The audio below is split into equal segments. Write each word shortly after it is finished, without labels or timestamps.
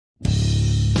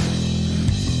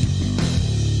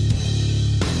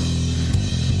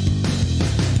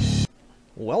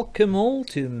welcome all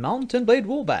to Mount and Blade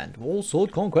Warband,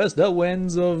 Warsword Conquest, the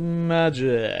Winds of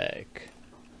Magic.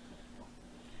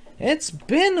 It's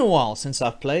been a while since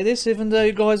I've played this, even though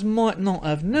you guys might not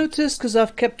have noticed, because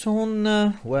I've kept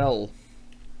on, well,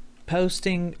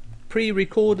 posting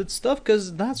pre-recorded stuff,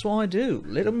 because that's what I do.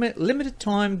 Limited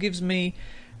time gives me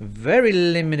very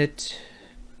limited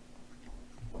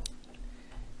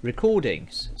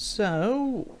recordings,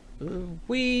 so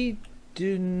we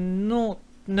do not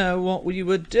know what we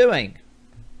were doing.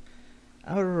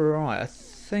 Alright, I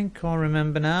think I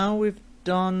remember now. We've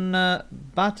done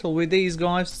battle with these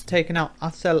guys, taken out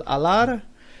Athel Alar,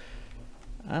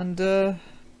 and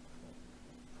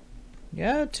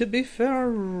yeah, to be fair, I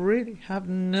really have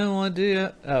no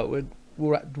idea. Oh,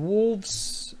 we're at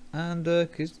dwarves, and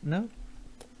no,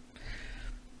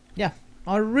 yeah,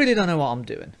 I really don't know what I'm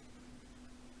doing.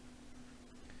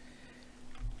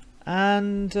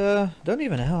 And don't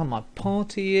even know how my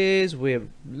party is. We're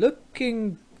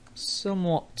looking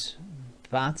somewhat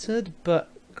battered,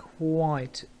 but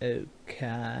quite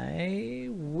okay.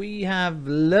 We have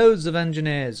loads of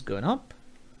engineers going up.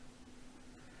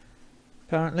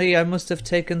 Apparently I must have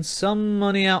taken some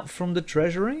money out from the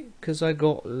treasury, because I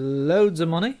got loads of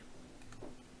money.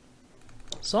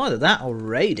 It's either that or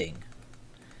raiding,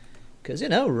 because you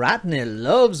know, Ratnyr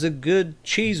loves a good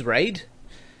cheese raid.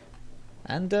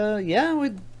 And yeah,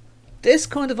 with this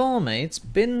kind of army, it's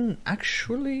been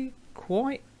actually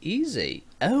quite easy.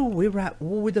 Oh, we're at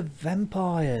war with the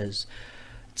vampires.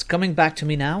 It's coming back to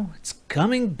me now. It's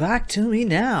coming back to me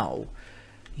now.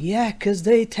 Yeah, because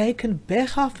they taken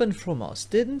Bechafen from us,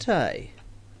 didn't they?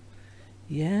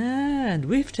 Yeah, and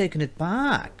we've taken it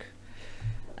back.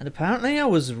 And apparently I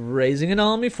was raising an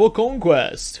army for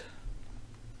Conquest.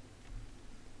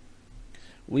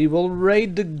 We will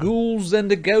raid the ghouls and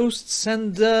the ghosts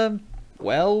and,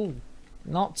 well,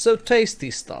 not so tasty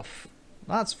stuff.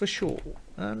 That's for sure.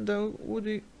 And, would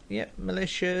we... yeah,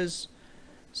 militias.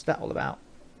 What's that all about?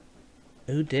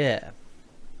 Oh dear.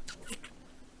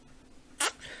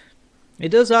 It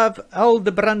does have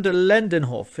Aldebrand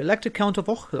Lendenhof, elected Count of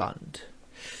Ochland.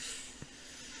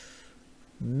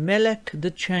 Melek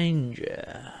the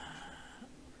Changer.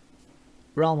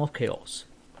 Realm of Chaos.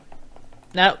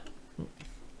 Now,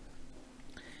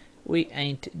 we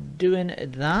ain't doing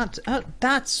that. Oh,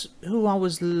 that's who I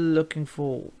was looking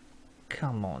for.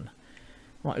 Come on.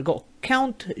 Right, we've got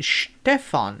Count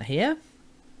Stefan here.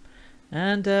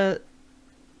 And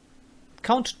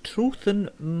Count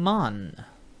Truthenmann.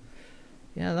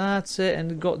 Yeah, that's it. And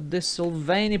we've got this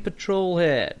Sylvania patrol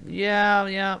here.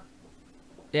 Yeah,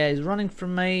 he's running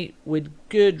from me with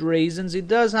good reasons. He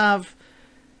does have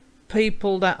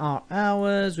people that are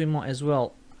ours. We might as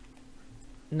well...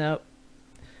 no.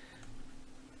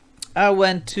 I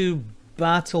went to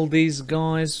battle these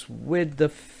guys with the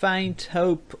faint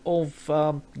hope of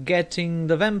getting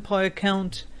the vampire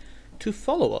count to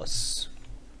follow us.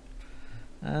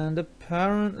 And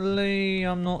apparently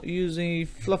I'm not using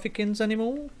Fluffykins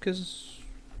anymore, because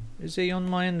is he on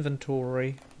my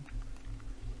inventory?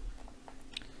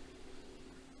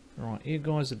 Right, you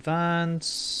guys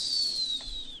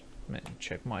advance. Let me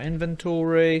check my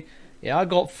inventory. Yeah, I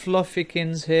got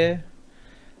Fluffykins here.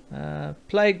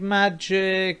 Plague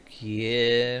magic,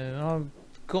 yeah, I've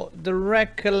got the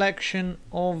recollection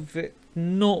of it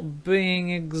not being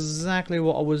exactly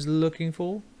what I was looking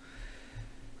for.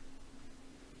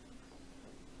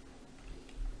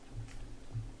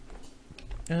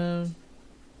 Yeah,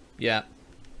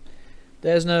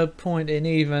 there's no point in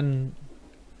even...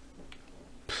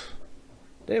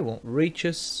 they won't reach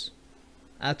us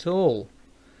at all.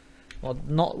 Well,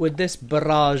 not with this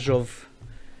barrage of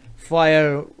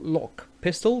firelock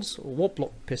pistols, or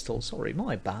warplock pistols, sorry,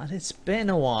 my bad, it's been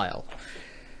a while.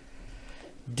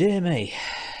 Dear me.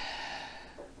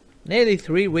 Nearly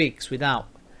 3 weeks without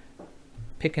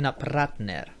picking up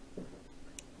Ratnyr.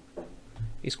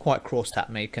 He's quite crossed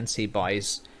at me, you can see by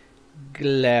his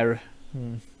glare.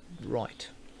 Right.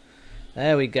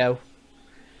 There we go.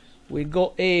 We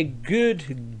got a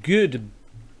good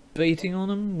beating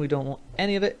on him. We don't want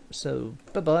any of it, so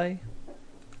bye-bye.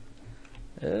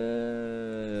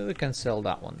 We can sell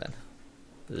that one then.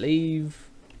 Leave.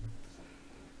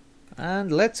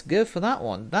 And let's go for that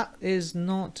one. That is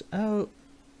not... oh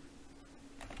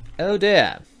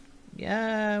dear.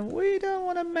 Yeah, we don't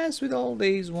want to mess with all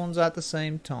these ones at the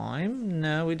same time.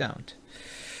 No, we don't.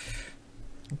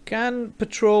 We can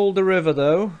patrol the river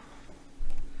though,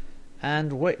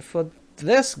 and wait for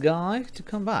this guy to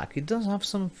come back. He does have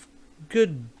some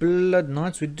good blood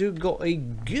knights. We do got a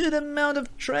good amount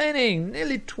of training,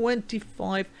 nearly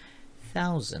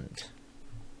 25,000.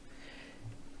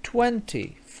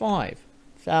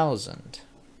 25,000.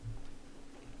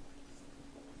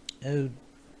 Oh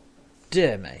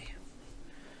dear me.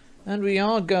 And we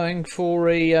are going for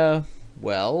a,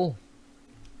 well...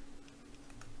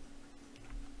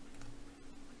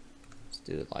 Let's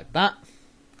do it like that.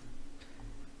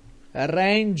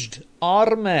 Arranged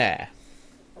army.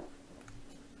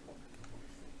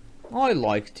 I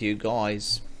liked you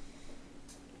guys.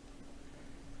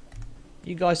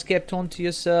 You guys kept on to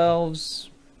yourselves.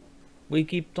 We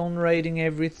kept on raiding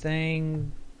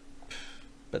everything.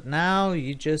 But now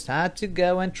you just had to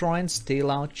go and try and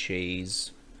steal our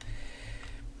cheese.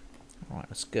 Alright,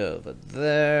 let's go over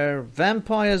there.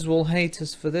 Vampires will hate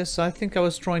us for this. I think I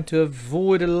was trying to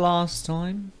avoid it last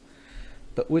time.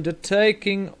 But with the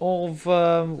taking of,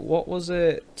 what was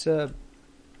it?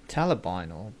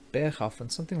 Talabine or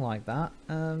Beerhofen, something like that.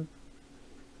 Oh,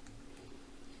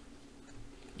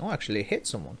 actually hit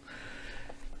someone.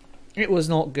 It was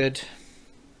not good.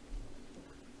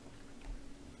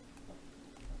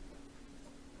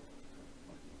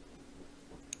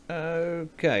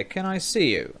 Okay, can I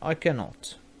see you? I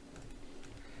cannot.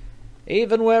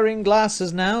 Even wearing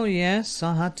glasses now, yes,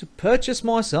 I had to purchase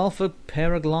myself a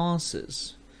pair of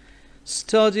glasses.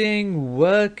 Studying,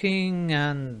 working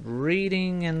and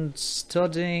reading and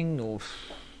studying,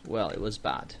 oof, well, it was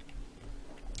bad.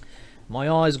 My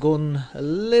eyes gone a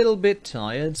little bit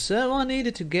tired, so I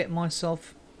needed to get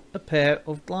myself a pair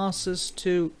of glasses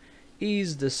to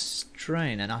ease the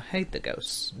strain. And I hate the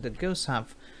ghosts. The ghosts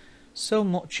have so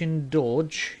much in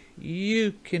dodge,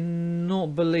 you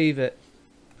cannot believe it.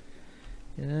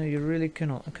 You know, you really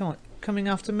cannot. Come on, coming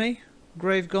after me,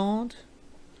 Graveguard,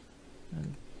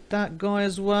 and that guy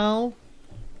as well.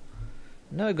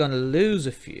 I know I'm gonna lose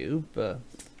a few, but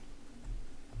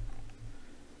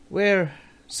we're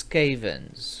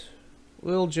Skavens.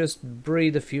 We'll just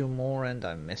breed a few more, and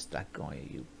I missed that guy.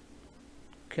 You,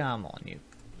 come on, you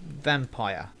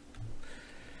vampire.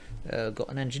 Got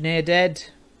an engineer dead.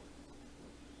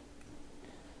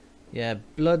 Yeah,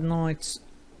 Blood Knights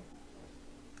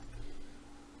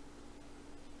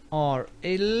are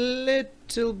a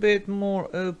little bit more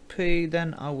OP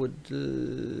than I would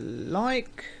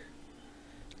like.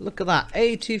 Look at that,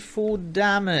 84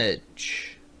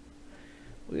 damage.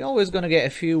 We're always going to get a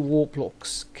few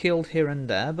Warplocks killed here and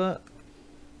there, but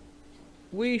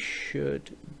we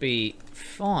should be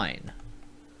fine.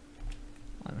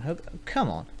 Come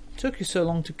on, took you so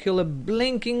long to kill a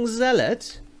blinking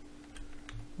zealot.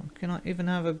 Can I even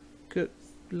have a good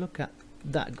look at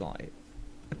that guy?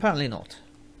 Apparently not.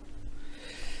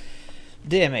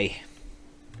 Dear me.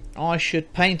 I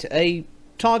should paint a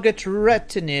target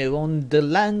retinue on the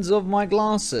lens of my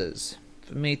glasses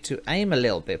for me to aim a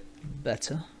little bit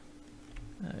better.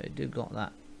 I do got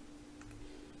that.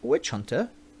 Witch hunter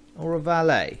or a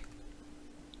valet?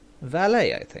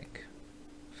 Valet, I think.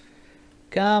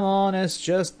 Come on, it's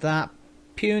just that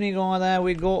puny guy there.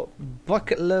 We got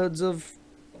bucket loads of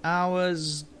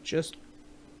hours. Just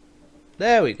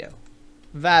there we go.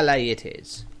 Valet it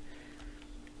is.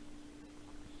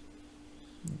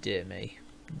 Dear me.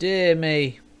 Dear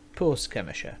me. Poor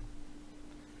skirmisher.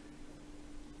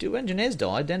 2 engineers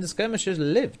died, then the skirmishers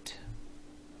lived.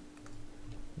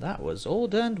 That was all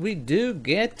done. We do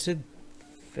get a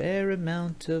fair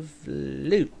amount of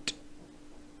loot.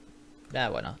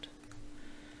 No, why not?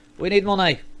 We need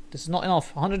money. This is not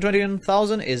enough.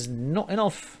 121,000 is not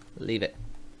enough. Leave it.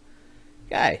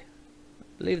 Okay.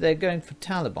 I believe they're going for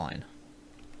Talabine.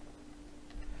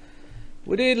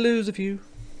 We did lose a few.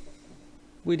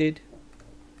 We did.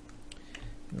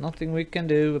 Nothing we can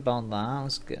do about that.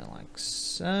 Let's get it like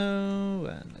so.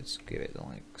 And let's give it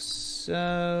like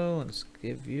so. And let's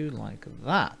give you like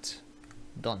that.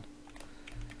 Done.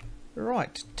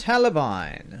 Right.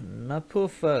 Talabine. My poor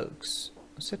folks.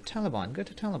 I said Talabine. Go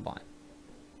to Talabine.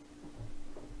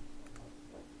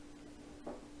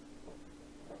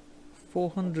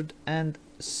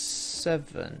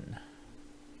 $407.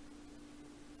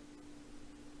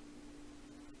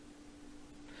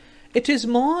 It is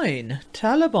mine.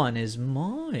 Talabine is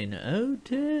mine. Oh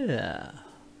dear.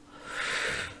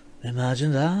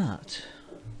 Imagine that.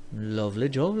 Lovely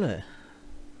jolly.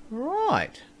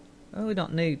 Right. Oh, we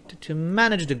don't need to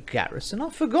manage the garrison. I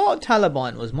forgot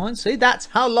Talabine was mine. See, that's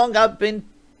how long I've been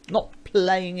not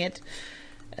playing it.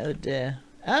 Oh dear.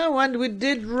 Oh, and we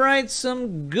did raid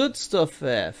some good stuff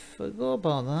there. Forgot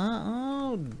about that.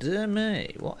 Oh, dear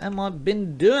me. What am I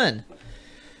been doing?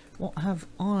 What have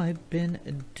I been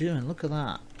doing? Look at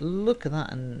that. Look at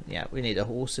that. And yeah, we need the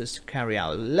horses to carry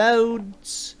our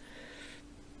loads.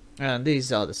 And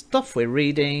these are the stuff we're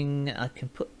reading. I can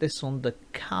put this on the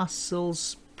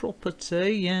castle's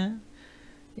property. Yeah.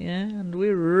 Yeah, and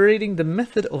we're reading the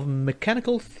method of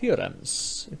mechanical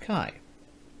theorems. Okay.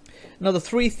 Another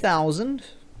 3,000.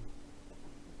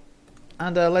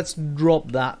 And let's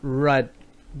drop that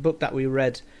book that we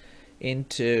read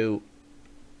into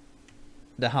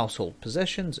the household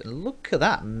possessions. And look at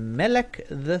that, Melek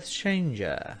the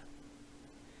Changer.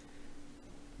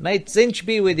 May Zinch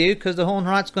be with you, because the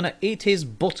Hornrat's going to eat his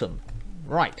bottom.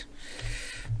 Right.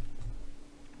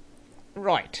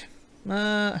 Right.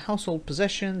 Household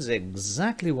possessions,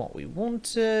 exactly what we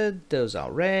wanted. Those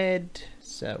are red,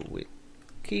 so we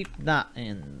keep that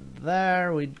in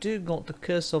there. We do got the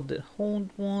Curse of the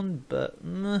Horned one, but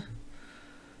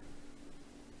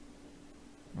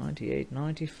 98,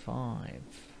 95.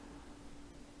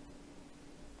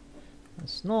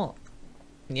 That's not.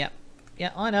 Yep.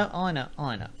 Yeah, I know.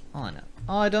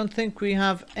 I don't think we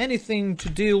have anything to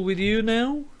deal with you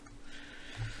now.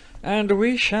 And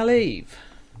we shall leave.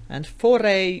 And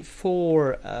foray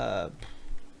for,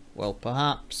 well,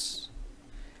 perhaps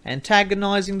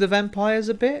antagonizing the vampires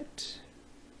a bit.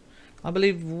 I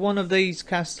believe one of these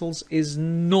castles is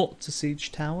not a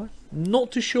siege tower.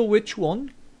 Not too sure which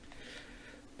one.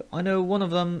 But I know one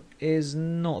of them is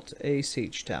not a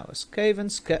siege tower.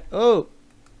 Skaven, oh,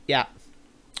 yeah.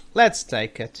 Let's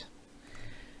take it.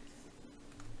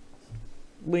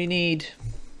 We need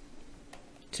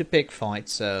to pick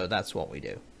fights, so that's what we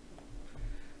do.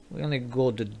 We only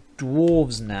got the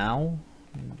dwarves now.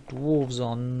 Dwarves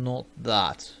are not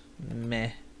that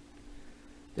meh.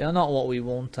 They are not what we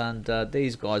want, and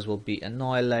these guys will be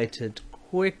annihilated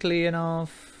quickly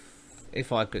enough.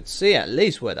 If I could see at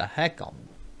least where the heck I'm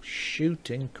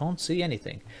shooting, can't see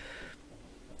anything.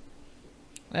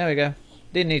 There we go.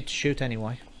 Didn't need to shoot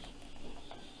anyway.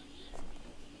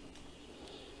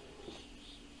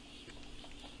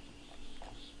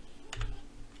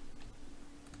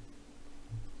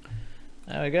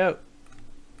 There we go.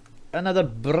 Another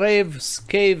brave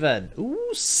Skaven.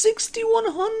 Ooh,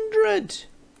 6,100.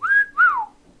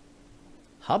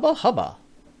 Hubba hubba.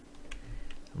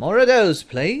 More of those,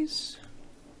 please.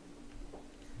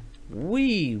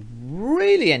 We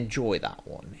really enjoy that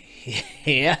one.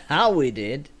 Yeah, how we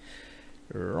did.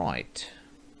 Right.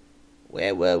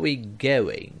 Where were we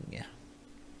going?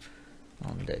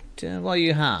 On the turn, what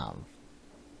you have?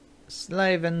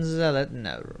 Slave and Zealot?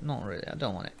 No, not really. I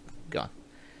don't want it. Gone.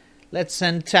 Let's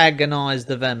antagonize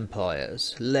the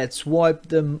vampires. Let's wipe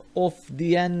them off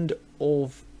the end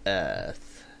of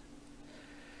Earth.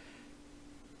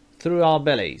 Through our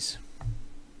bellies.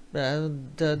 They're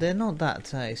not that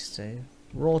tasty.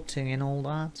 Rotting and all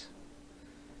that.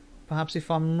 Perhaps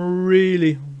if I'm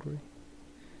really hungry.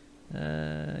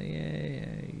 Yeah,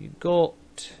 you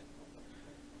got...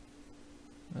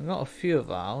 I've got a few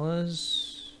of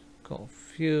ours. Got a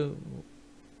few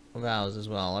of ours as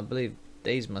well. I believe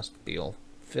these must be all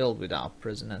filled with our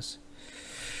prisoners.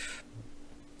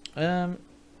 No,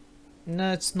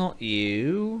 it's not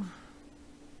you.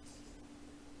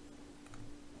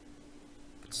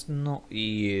 It's not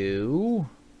you.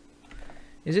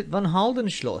 Is it Van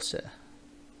Haldenschlosser?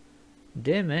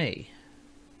 Dear me.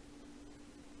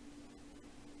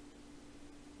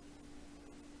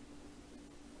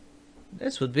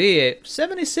 This would be a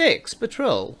 76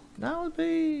 patrol. That would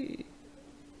be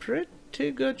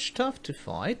pretty good stuff to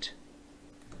fight.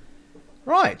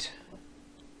 Right.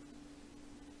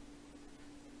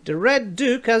 The Red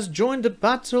Duke has joined the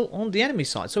battle on the enemy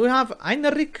side. So we have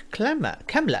Heinrich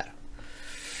Kemmler.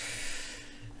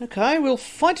 Okay, we'll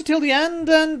fight it till the end,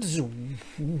 and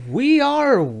we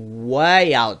are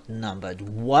way outnumbered.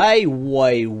 Way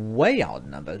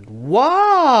outnumbered.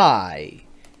 Why?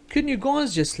 Couldn't you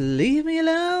guys just leave me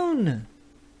alone?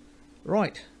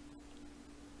 Right.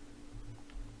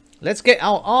 Let's get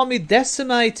our army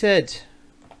decimated.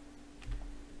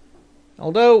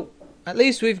 Although, at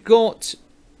least we've got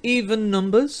even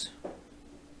numbers.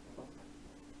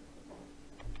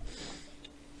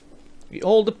 It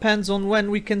all depends on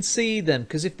when we can see them,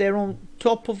 because if they're on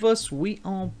top of us, we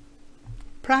are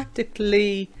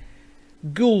practically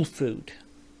ghoul food.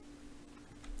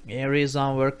 Here is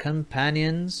our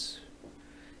companions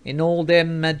in all their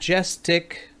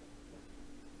majestic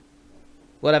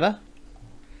whatever.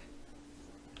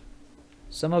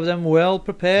 Some of them well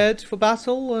prepared for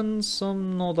battle and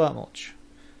some not that much.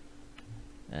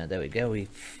 There we go, we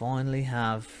finally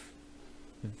have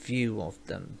a view of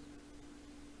them.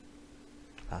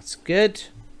 That's good.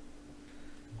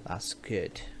 That's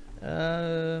good.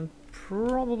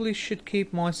 Probably should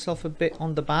keep myself a bit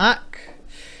on the back.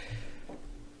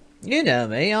 You know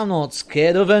me, I'm not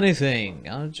scared of anything.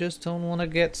 I just don't want to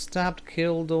get stabbed,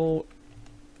 killed, or...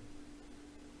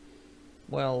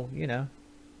 well, you know,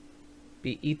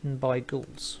 be eaten by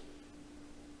ghouls.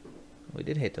 We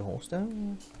did hit the horse though.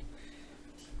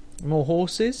 More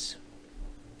horses.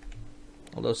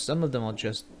 Although some of them are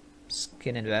just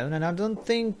skin and bone, and I don't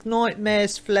think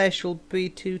Nightmare's flesh will be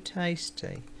too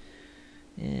tasty.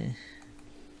 Yeah.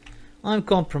 I'm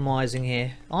compromising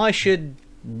here. I should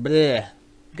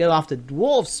go after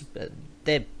dwarves.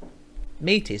 They're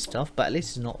meaty stuff, but at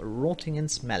least it's not rotting and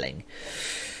smelling.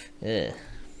 Ugh.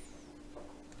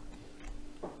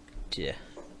 Yeah.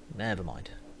 Never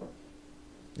mind.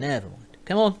 Never mind.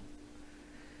 Come on.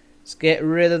 Let's get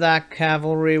rid of that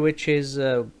cavalry, which is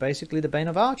basically the bane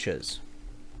of archers.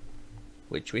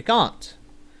 Which we can't.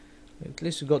 At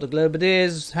least we've got the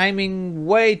Globadiers aiming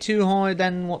way too high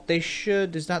than what they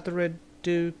should. Is that the Red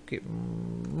Duke? It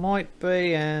might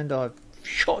be, and I've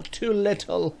shot too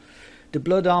little. The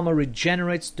blood armor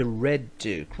regenerates the Red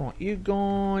Duke. Right, you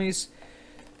guys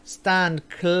stand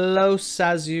close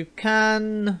as you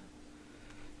can,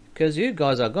 because you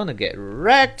guys are gonna get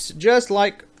wrecked just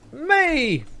like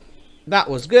me. That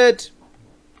was good.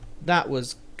 That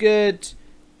was good.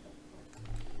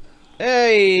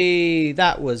 Hey,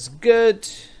 that was good.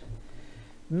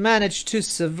 Managed to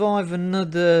survive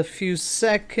another few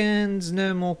seconds.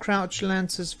 No more crouch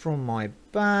lancers from my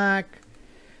back.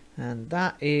 And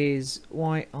that is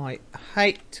why I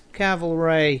hate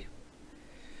cavalry.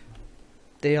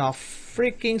 They are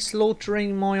freaking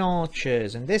slaughtering my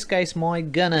archers. In this case, my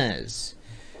gunners.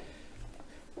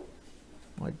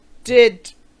 I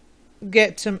did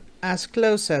get them as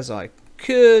close as I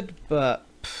could, but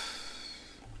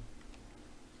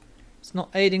it's not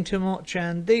aiding too much.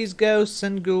 And these ghosts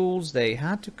and ghouls, they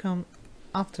had to come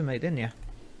after me, didn't you?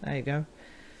 There you go.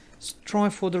 Let's try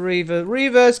for the Reaver.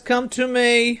 Reavers, come to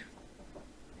me!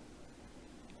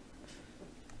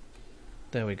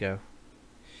 There we go.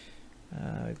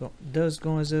 We've got those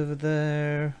guys over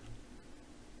there.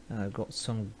 I've got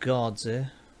some guards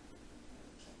here.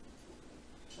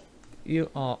 You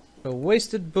are a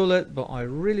wasted bullet, but I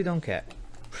really don't care.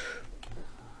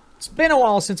 It's been a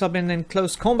while since I've been in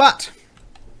close combat.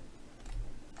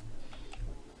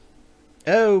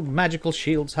 Oh, magical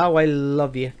shields, how I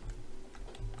love you.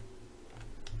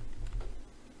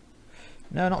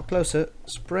 No, not closer.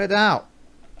 Spread out.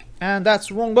 And that's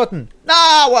the wrong button.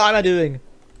 Ah, what am I doing?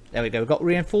 There we go. Got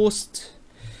reinforced.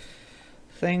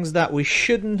 Things that we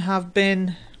shouldn't have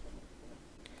been.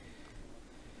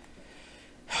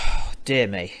 Dear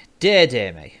me. Dear,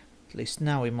 dear me. At least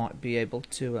now we might be able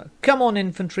to... come on,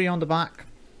 infantry on the back.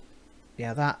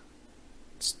 Yeah, that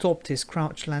stopped his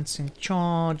crouch lancing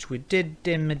charge. We did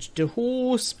damage the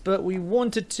horse, but we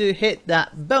wanted to hit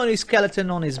that bony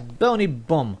skeleton on his bony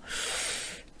bum.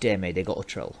 Dear me, they got a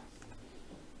troll.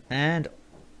 And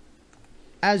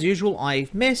as usual, I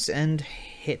miss and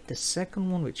hit the second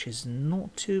one, which is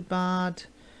not too bad.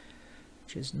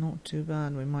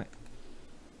 We might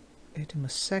hit him a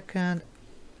second.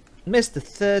 Missed the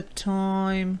third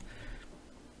time.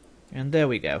 And there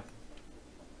we go.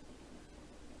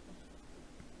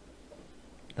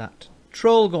 That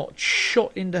troll got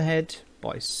shot in the head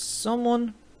by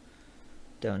someone.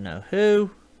 Don't know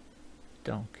who.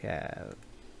 Don't care.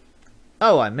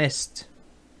 Oh, I missed.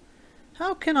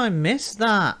 How can I miss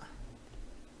that?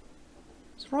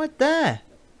 It's right there.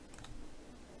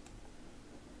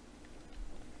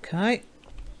 Okay.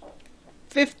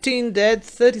 15 dead,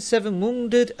 37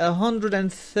 wounded,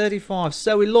 135.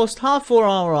 So we lost half of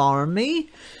our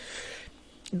army.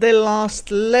 They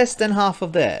lost less than half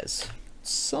of theirs.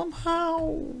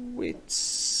 Somehow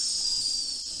it's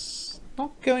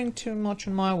not going too much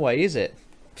in my way, is it?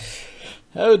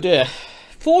 Oh dear.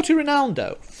 40 renown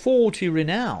though. 40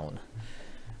 renown.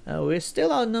 We're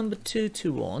still outnumbered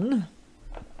 2-1.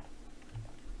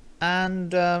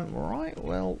 And, right,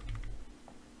 well...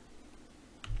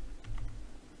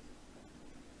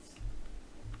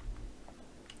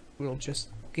 we'll just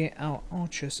get our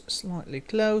archers slightly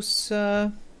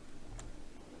closer.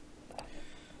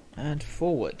 And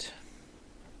forward.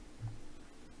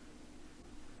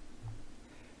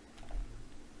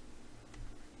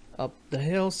 Up the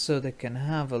hill so they can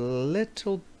have a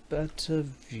little better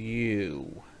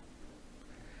view.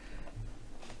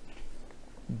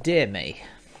 Dear me.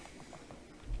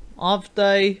 Have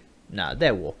they? No,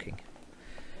 they're walking.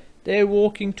 They're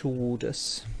walking toward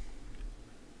us.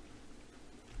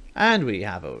 And we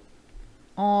have an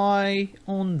eye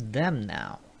on them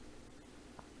now.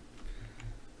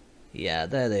 Yeah,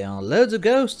 there they are. Loads of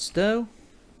ghosts, though.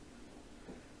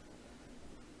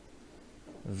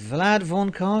 Vlad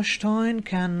von Karstein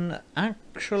can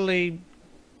actually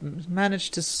manage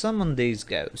to summon these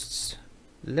ghosts.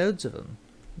 Loads of them.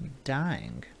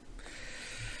 Dang.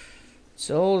 It's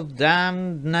all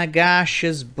damn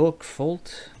Nagash's book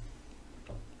fault.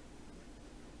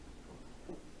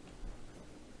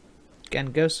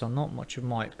 Again, ghosts are not much of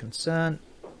my concern.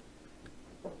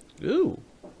 Ooh,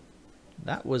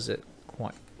 that was a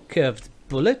quite curved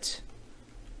bullet.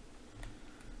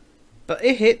 But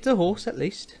it hit the horse at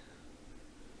least.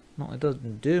 Not, it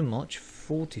doesn't do much.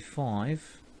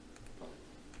 45.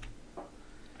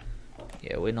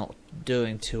 Yeah, we're not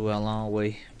doing too well, are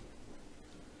we?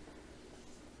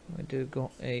 We do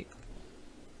got a...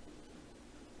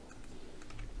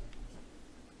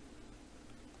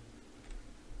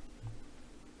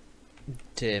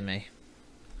 Dear me.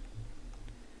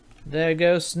 There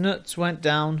goes, nuts went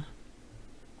down.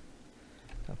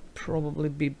 I'll probably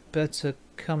be better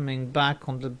coming back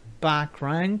on the back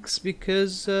ranks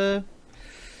because,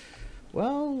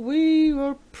 well, we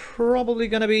were probably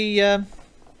going to be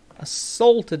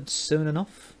assaulted soon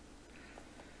enough.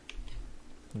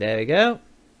 There we go.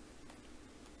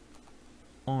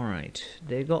 Alright,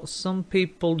 they got some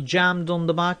people jammed on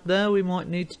the back there. We might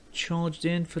need to charge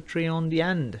the infantry on the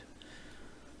end,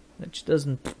 which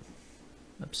doesn't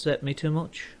upset me too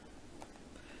much.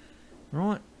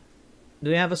 Right, do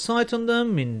we have a sight on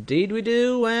them? Indeed we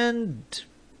do, and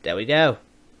there we go.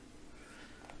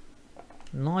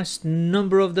 Nice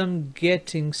number of them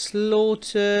getting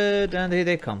slaughtered, and here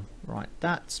they come. Right,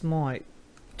 that's my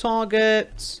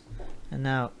target, and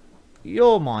now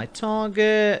you're my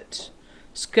target.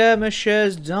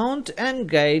 Skirmishers, don't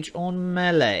engage on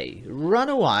melee. Run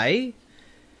away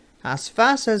as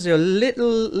fast as your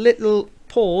little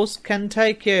paws can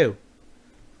take you.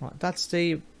 Right, that's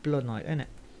the Blood Knight, isn't it?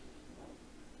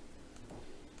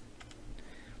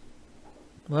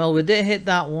 Well, we did hit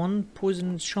that one.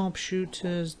 Poison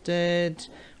sharpshooters dead.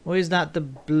 Or is that the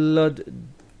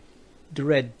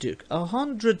Red Duke?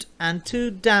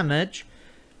 102 damage.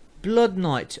 Blood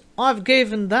Knight. I've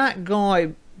given that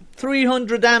guy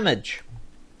 300 damage.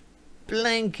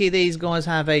 Blanky, these guys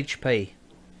have HP.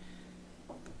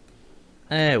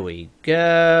 There we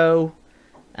go.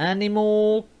 Any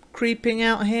more creeping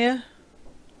out here?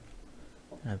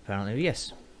 Apparently,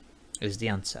 yes. Is the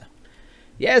answer.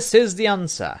 Yes, is the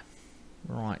answer.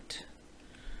 Right.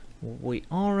 We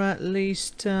are at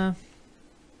least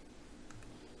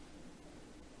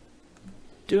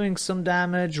doing some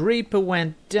damage. Reaper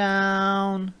went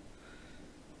down.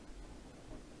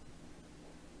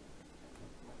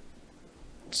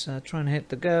 Let's try and hit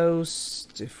the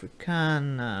ghost if we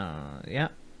can. Yeah.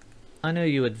 I know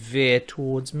you would veer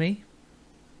towards me.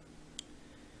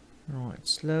 Right,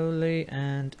 slowly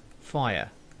and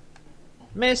fire.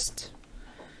 Missed.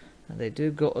 And they do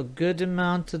got a good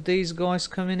amount of these guys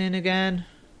coming in again.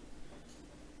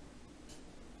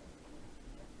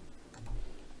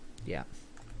 Yeah.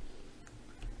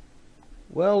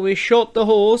 Well, we shot the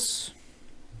horse,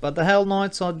 but the Hell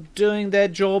Knights are doing their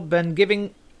job and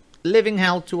giving living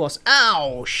hell to us.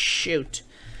 Ow! Shoot!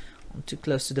 I'm too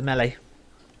close to the melee.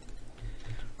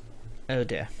 Oh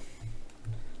dear.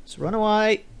 Let's run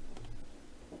away.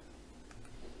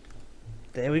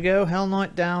 There we go. Hell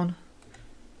Knight down.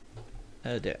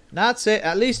 Oh dear. That's it.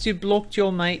 At least you blocked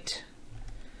your mate.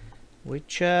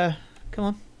 Which, come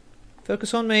on.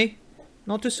 Focus on me.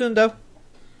 Not too soon, though.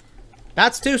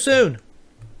 That's too soon.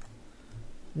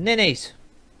 Ninnies.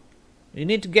 You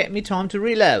need to get me time to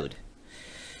reload.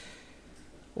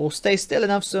 Or stay still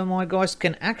enough so my guys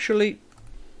can actually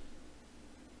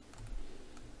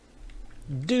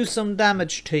do some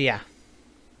damage to ya.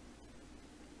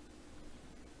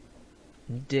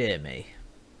 Dear me.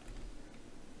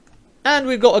 And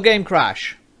we've got a game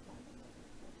crash.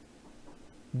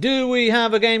 Do we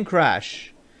have a game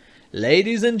crash?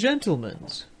 Ladies and gentlemen,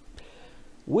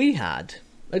 we had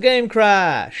a game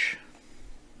crash.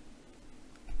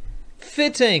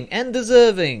 Fitting and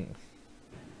deserving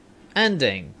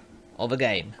ending of a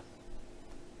game.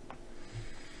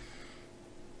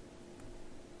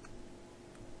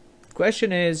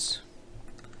 Question is,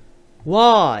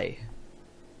 why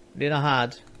did I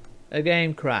had a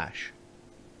game crash?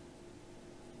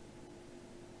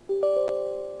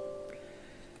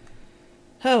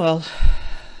 Oh well,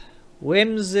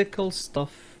 whimsical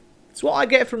stuff. It's what I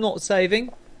get from not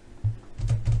saving.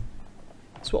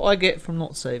 It's what I get from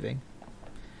not saving.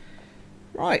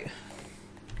 Right.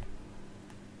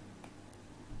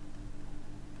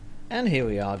 And here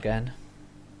we are again.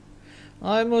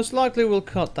 I most likely will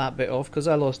cut that bit off because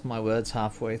I lost my words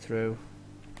halfway through.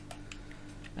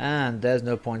 And there's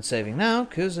no point saving now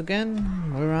because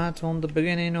again we're on the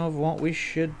beginning of what we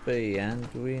should be, and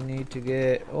we need to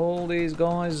get all these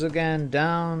guys again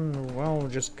down. Well, we'll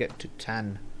just get to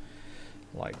 10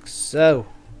 like so,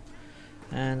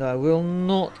 and I will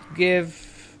not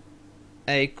give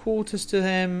a quarters to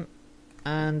him,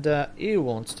 and he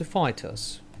wants to fight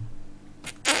us.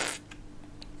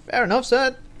 Fair enough,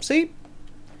 sir. See?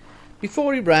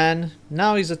 Before he ran,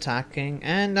 now he's attacking,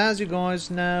 and as you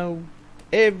guys know,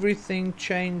 everything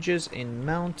changes in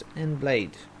Mount and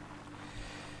Blade.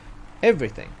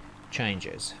 Everything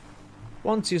changes.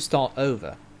 Once you start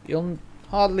over, you'll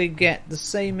hardly get the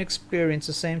same experience at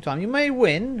the same time. You may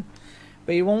win,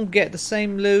 but you won't get the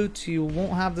same loot, you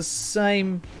won't have the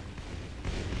same...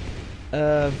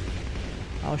 how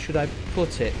should I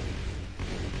put it?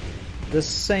 The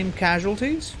same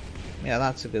casualties? Yeah,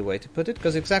 that's a good way to put it,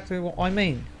 because exactly what I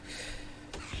mean.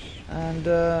 And,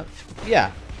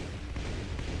 yeah.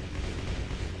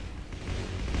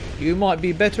 You might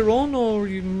be better on, or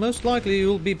you most likely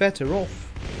you'll be better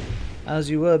off, as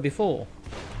you were before.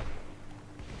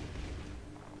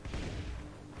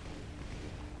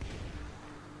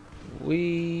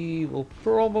 We will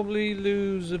probably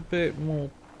lose a bit more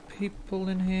people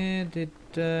in here, did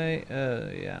they?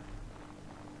 Yeah.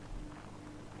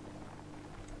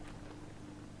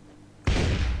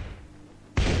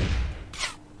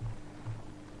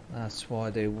 That's why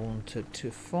they wanted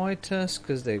to fight us,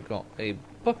 because they got a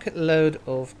bucket load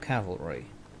of cavalry.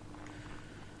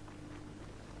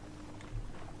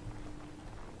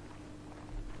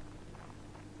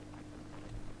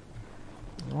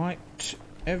 Right,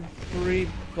 everybody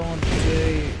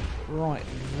right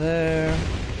there.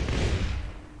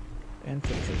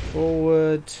 Infantry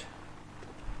forward.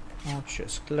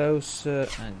 Archers closer,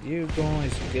 and you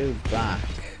guys go back.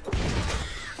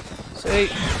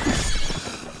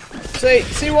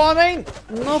 See what I mean?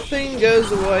 Nothing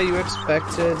goes the way you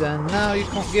expected, and now you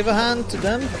can't give a hand to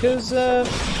them because,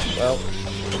 well,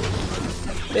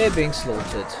 they're being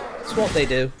slaughtered. It's what they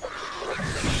do.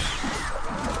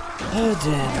 Oh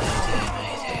damn.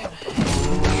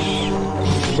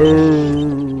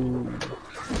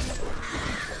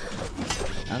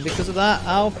 And because of that,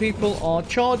 our people are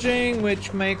charging,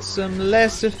 which makes them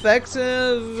less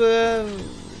effective.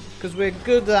 Because we're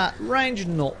good at range,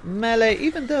 not melee,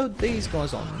 even though these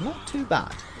guys are not too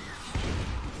bad.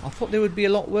 I thought they would be a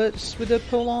lot worse with their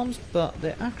pole arms, but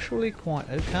they're actually quite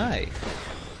okay.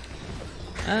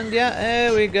 And yeah,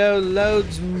 there we go,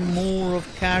 loads more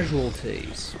of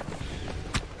casualties.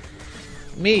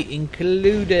 Me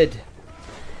included.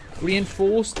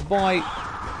 Reinforced by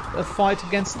a fight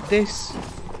against this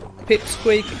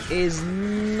pipsqueak is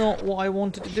not what I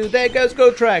wanted to do. There goes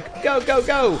Gotrek! Go, go,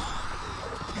 go!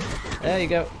 There you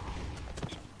go.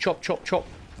 Chop, chop, chop.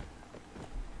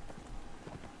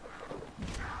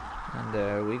 And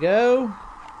there we go.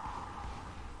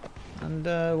 And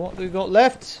what do we got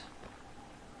left?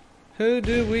 Who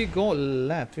do we got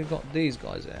left? We've got these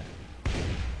guys there.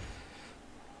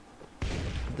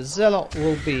 The Zealot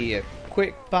will be a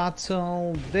quick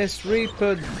battle. This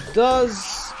Reaper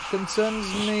does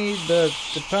concerns me, but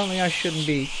apparently I shouldn't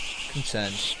be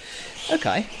concerned.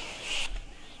 Okay.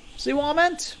 See what I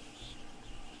meant?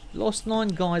 Lost 9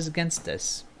 guys against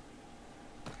this.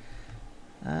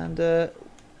 And,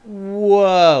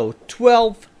 whoa,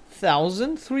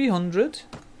 12,300.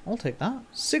 I'll take that.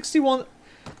 61.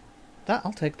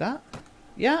 I'll take that.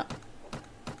 Yeah.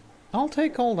 I'll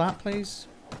take all that, please.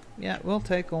 Yeah, we'll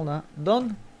take all that.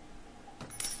 Done.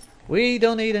 We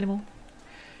don't need any more.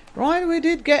 Right, we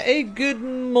did get a good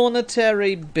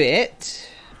monetary bit.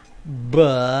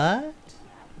 But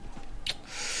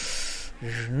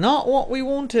not what we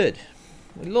wanted.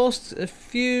 We lost a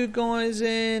few guys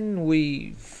in.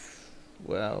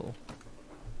 Well,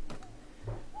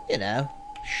 you know,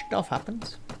 stuff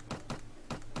happens.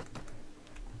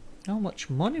 How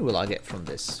much money will I get from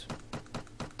this?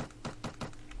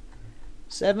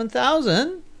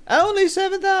 7,000? Only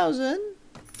 7,000?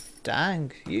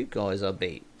 Dang, you guys are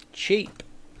beat cheap.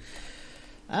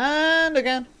 And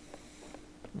again,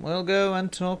 we'll go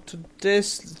and talk to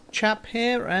this chap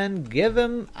here and give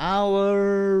him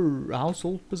our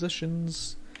household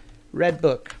possessions red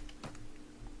book.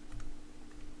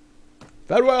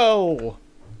 Farewell!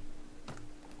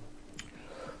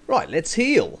 Right, let's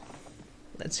heal.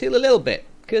 Let's heal a little bit,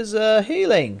 because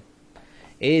healing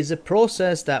is a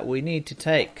process that we need to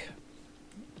take.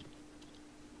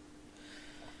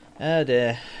 Oh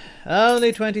dear.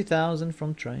 Only 20,000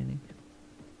 from training.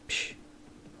 Psh.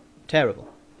 Terrible.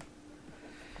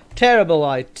 Terrible,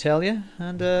 I tell you.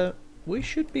 And we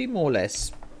should be more or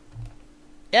less.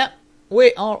 Yeah,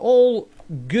 we are all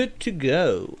good to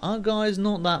go. Our guys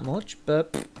not that much,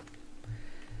 but pff,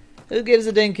 who gives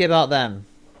a dinky about them?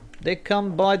 They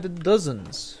come by the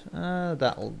dozens.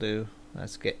 That'll do.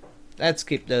 Let's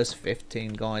keep those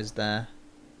 15 guys there.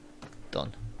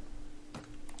 Done.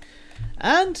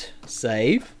 And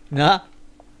save. Nah.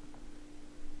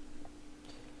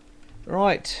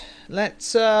 Right.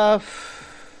 Let's go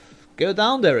go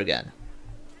down there again.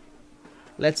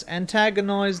 Let's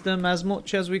antagonize them as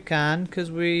much as we can, because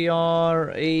we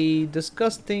are a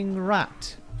disgusting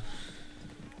rat.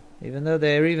 Even though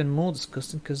they're even more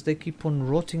disgusting because they keep on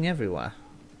rotting everywhere.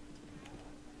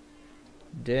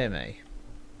 Dear me.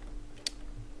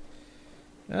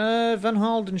 Van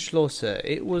Haldenschlosser.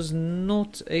 It was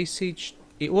not a siege.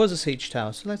 It was a siege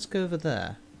tower, so let's go over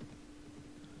there.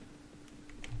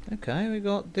 Okay, we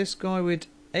got this guy with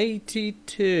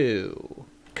 82.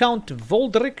 Count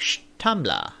Voldrik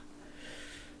Stamler.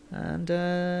 And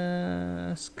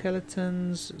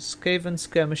skeletons. Skaven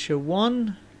Skirmisher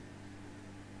 1.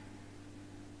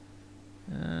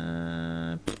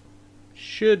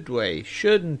 Should we?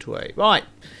 Shouldn't we? Right.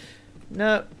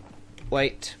 No.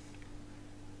 Wait.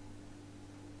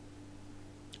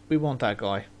 We want that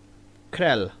guy.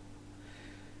 Krell.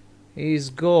 He's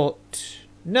got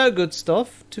no good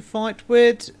stuff to fight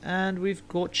with. And we've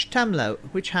got Stamlo,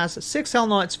 which has 6 Hell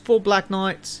Knights, 4 Black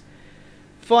Knights,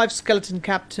 5 Skeleton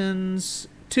Captains,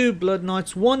 2 Blood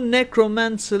Knights, 1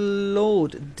 Necromancer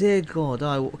Lord. Dear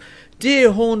God,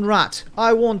 dear Horn Rat,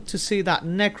 I want to see that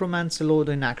Necromancer Lord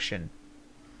in action.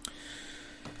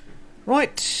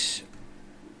 Right.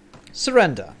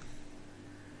 Surrender.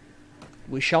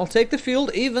 We shall take the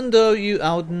field even though you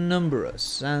outnumber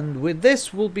us. And with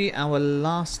this will be our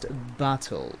last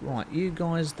battle. Right, you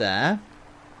guys there.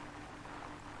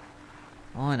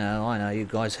 I know, you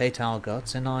guys hate our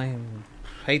guts and I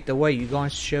hate the way you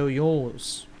guys show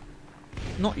yours.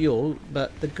 Not yours,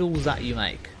 but the ghouls that you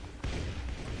make.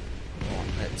 Right,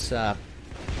 let's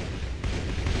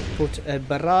put a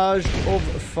barrage of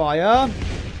fire.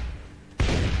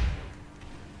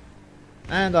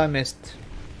 And I missed.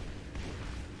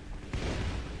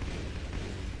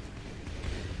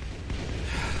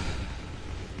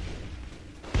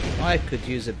 I could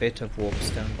use a bit of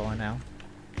warpstone by now.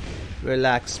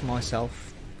 Relax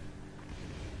myself.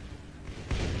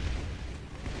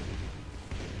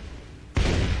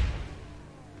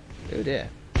 Oh dear.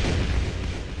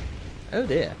 Oh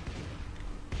dear.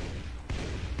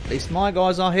 At least my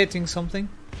guys are hitting something.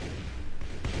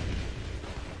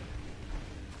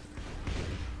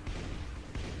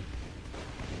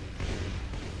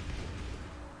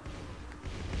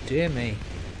 Dear me.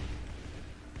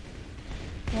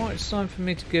 Right, it's time for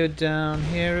me to go down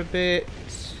here a bit.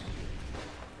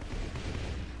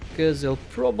 Because there'll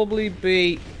probably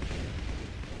be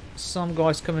some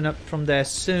guys coming up from there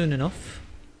soon enough.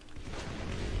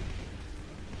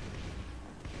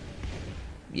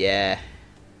 Yeah.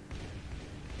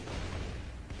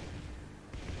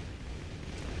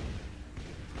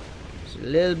 It's a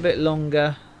little bit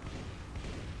longer.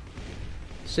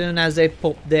 Soon as they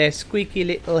pop their squeaky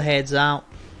little heads out,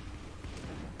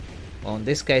 or in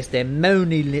this case their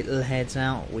moany little heads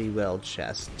out, we will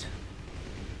just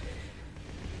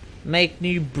make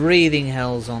new breathing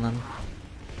hells on them.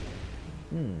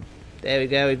 There we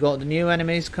go, we've got the new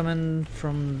enemies coming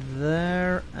from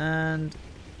there, and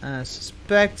as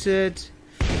suspected,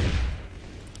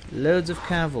 loads of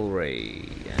cavalry.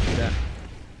 And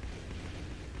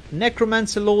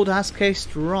Necromancer Lord has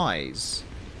cast Rise.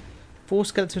 4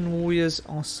 skeleton warriors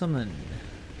are summoned.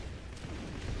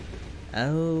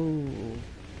 Oh,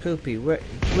 Poopy,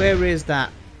 where is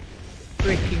that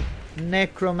freaking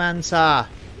necromancer? I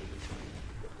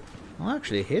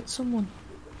actually hit someone.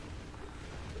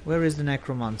 Where is the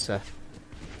necromancer?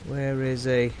 Where is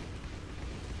he?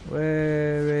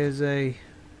 Where is he?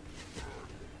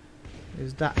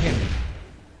 Is that him?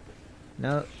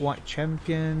 No, white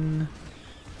champion.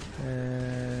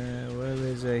 Where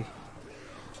is he?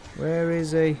 Where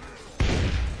is he?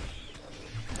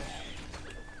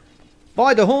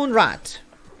 By the Horn Rat!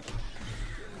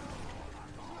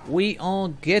 We are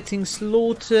getting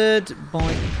slaughtered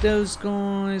by those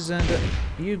guys, and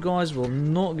you guys will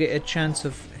not get a chance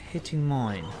of hitting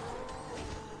mine.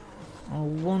 I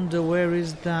wonder where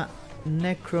is that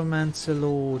Necromancer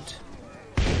Lord?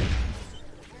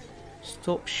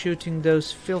 Stop shooting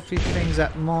those filthy things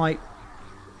at my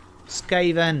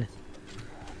Skaven.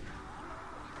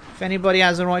 If anybody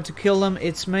has a right to kill them,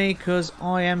 it's me, because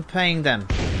I am paying them.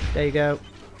 There you go.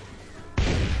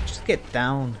 Just get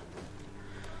down.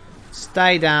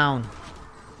 Stay down.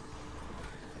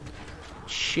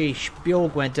 Sheesh,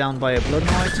 Bjorg went down by a Blood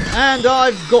Knight, and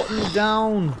I've gotten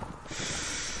down.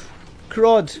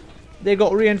 Crud. They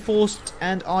got reinforced,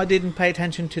 and I didn't pay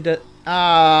attention to the...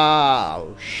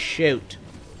 Oh, shoot.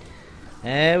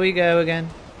 There we go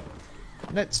again.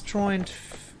 Let's try and...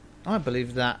 I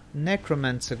believe that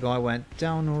Necromancer guy went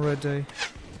down already.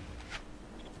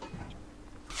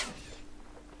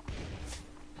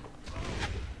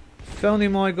 If only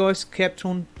my guys kept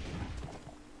on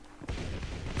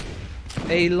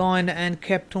a line and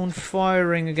kept on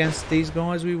firing against these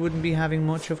guys, we wouldn't be having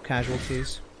much of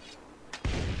casualties.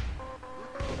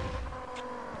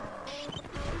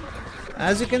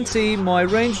 As you can see, my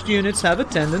ranged units have a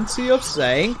tendency of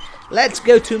saying, let's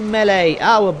go to melee,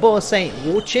 our boss ain't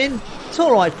watching, it's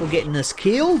alright for getting us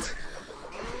killed.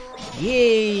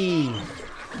 Yay!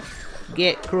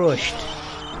 Get crushed.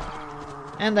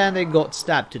 And then they got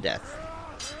stabbed to death.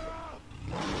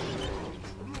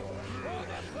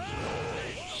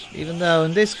 Even though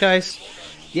in this case,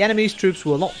 the enemy's troops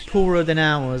were a lot poorer than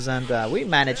ours, and we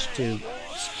managed to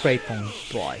scrape on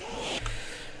by.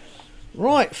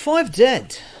 Right, 5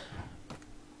 dead.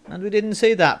 And we didn't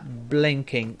see that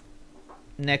blinking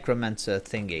necromancer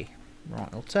thingy.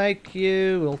 Right, we'll take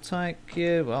you, we'll take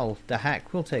you. Well, the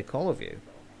heck, we'll take all of you.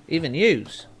 Even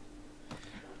yous.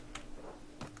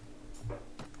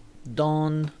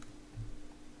 Done.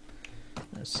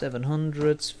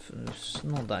 700s. It's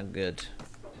not that good.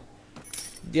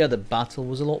 The other battle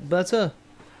was a lot better.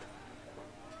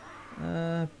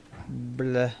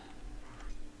 Bleh.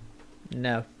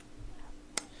 No.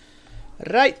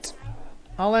 Right.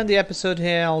 I'll end the episode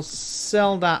here. I'll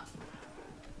sell that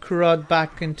crud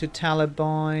back into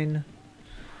Taliban.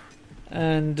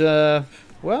 And,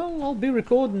 well, I'll be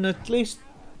recording at least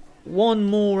one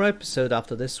more episode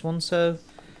after this one. So,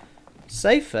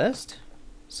 save first.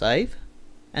 Save.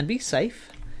 And be safe.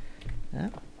 Yeah.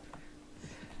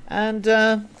 And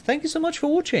thank you so much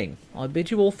for watching. I bid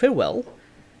you all farewell,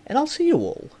 and I'll see you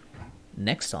all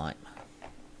next time.